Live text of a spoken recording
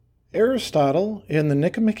Aristotle, in the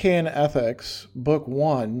Nicomachean Ethics, Book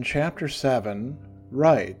 1, Chapter 7,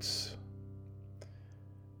 writes,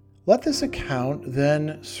 "Let this account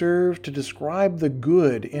then serve to describe the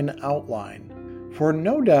good in outline, for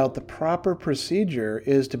no doubt the proper procedure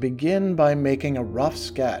is to begin by making a rough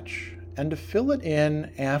sketch, and to fill it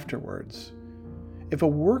in afterwards. If a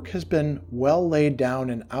work has been well laid down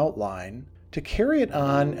in outline, to carry it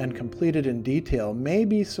on and complete it in detail may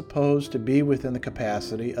be supposed to be within the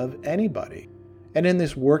capacity of anybody. And in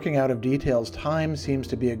this working out of details, time seems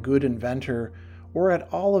to be a good inventor, or at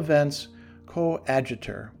all events,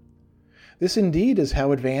 coadjutor. This indeed is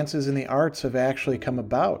how advances in the arts have actually come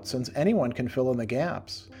about, since anyone can fill in the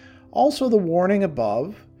gaps. Also, the warning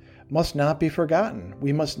above must not be forgotten.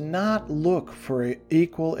 We must not look for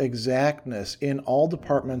equal exactness in all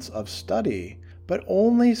departments of study, but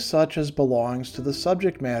only such as belongs to the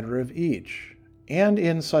subject matter of each, and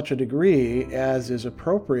in such a degree as is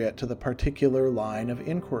appropriate to the particular line of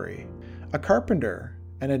inquiry. A carpenter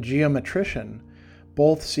and a geometrician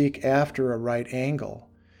both seek after a right angle,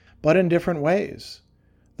 but in different ways.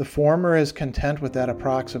 The former is content with that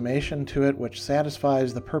approximation to it which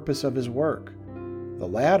satisfies the purpose of his work. The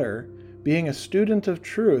latter, being a student of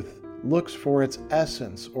truth, looks for its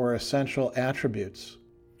essence or essential attributes.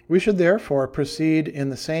 We should therefore proceed in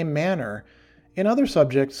the same manner in other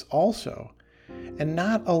subjects also, and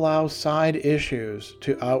not allow side issues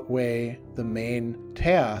to outweigh the main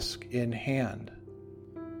task in hand."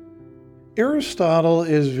 Aristotle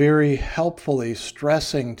is very helpfully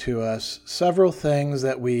stressing to us several things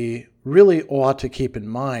that we really ought to keep in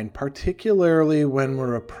mind, particularly when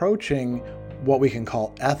we're approaching what we can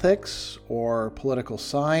call ethics or political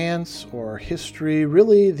science or history,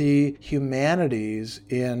 really the humanities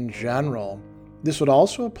in general. This would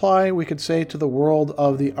also apply, we could say, to the world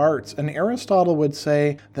of the arts. And Aristotle would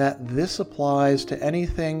say that this applies to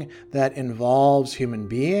anything that involves human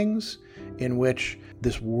beings, in which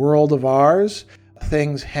this world of ours,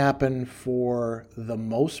 things happen for the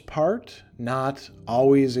most part, not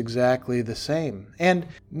always exactly the same. And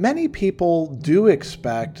many people do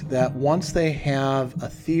expect that once they have a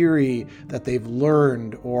theory that they've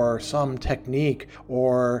learned, or some technique,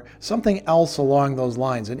 or something else along those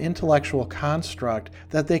lines, an intellectual construct,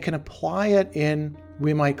 that they can apply it in,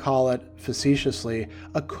 we might call it facetiously,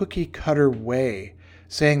 a cookie-cutter way,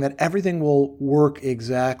 saying that everything will work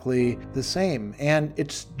exactly the same. And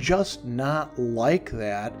it's just not like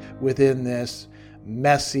that within this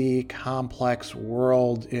messy, complex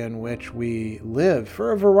world in which we live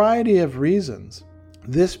for a variety of reasons.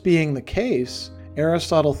 This being the case,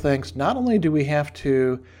 Aristotle thinks not only do we have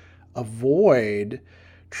to avoid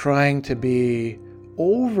trying to be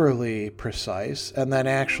overly precise and then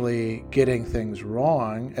actually getting things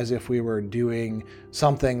wrong, as if we were doing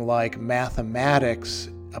something like mathematics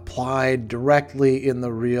applied directly in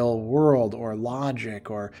the real world, or logic,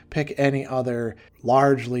 or pick any other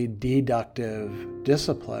largely deductive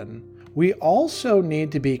discipline. We also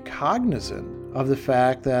need to be cognizant of the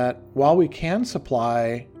fact that while we can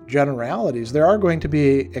supply generalities, there are going to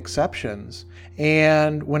be exceptions.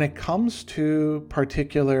 And when it comes to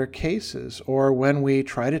particular cases, or when we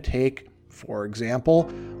try to take, for example,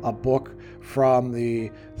 a book from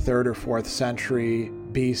the 3rd or 4th century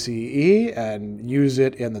BCE and use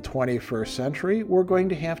it in the 21st century, we're going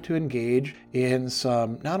to have to engage in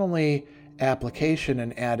some not only application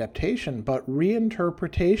and adaptation, but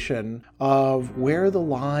reinterpretation of where the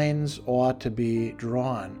lines ought to be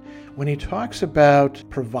drawn. When he talks about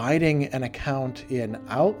providing an account in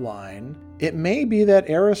outline, it may be that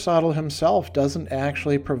Aristotle himself doesn't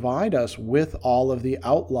actually provide us with all of the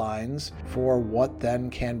outlines for what then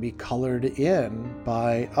can be colored in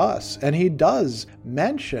by us. And he does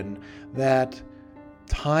mention that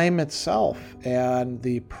time itself and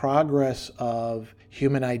the progress of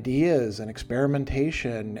human ideas and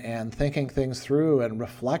experimentation and thinking things through and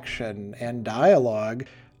reflection and dialogue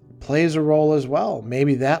plays a role as well.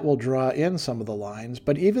 Maybe that will draw in some of the lines,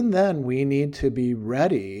 but even then we need to be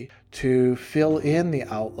ready to fill in the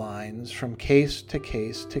outlines from case to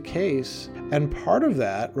case to case. And part of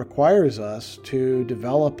that requires us to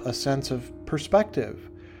develop a sense of perspective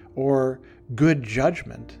or good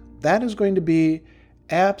judgment. That is going to be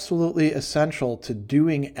absolutely essential to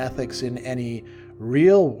doing ethics in any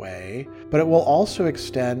real way, but it will also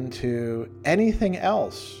extend to anything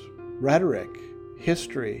else: rhetoric,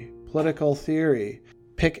 history, political theory.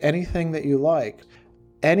 Pick anything that you like.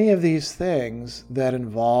 Any of these things that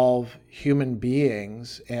involve human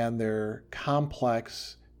beings and their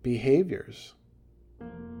complex behaviors.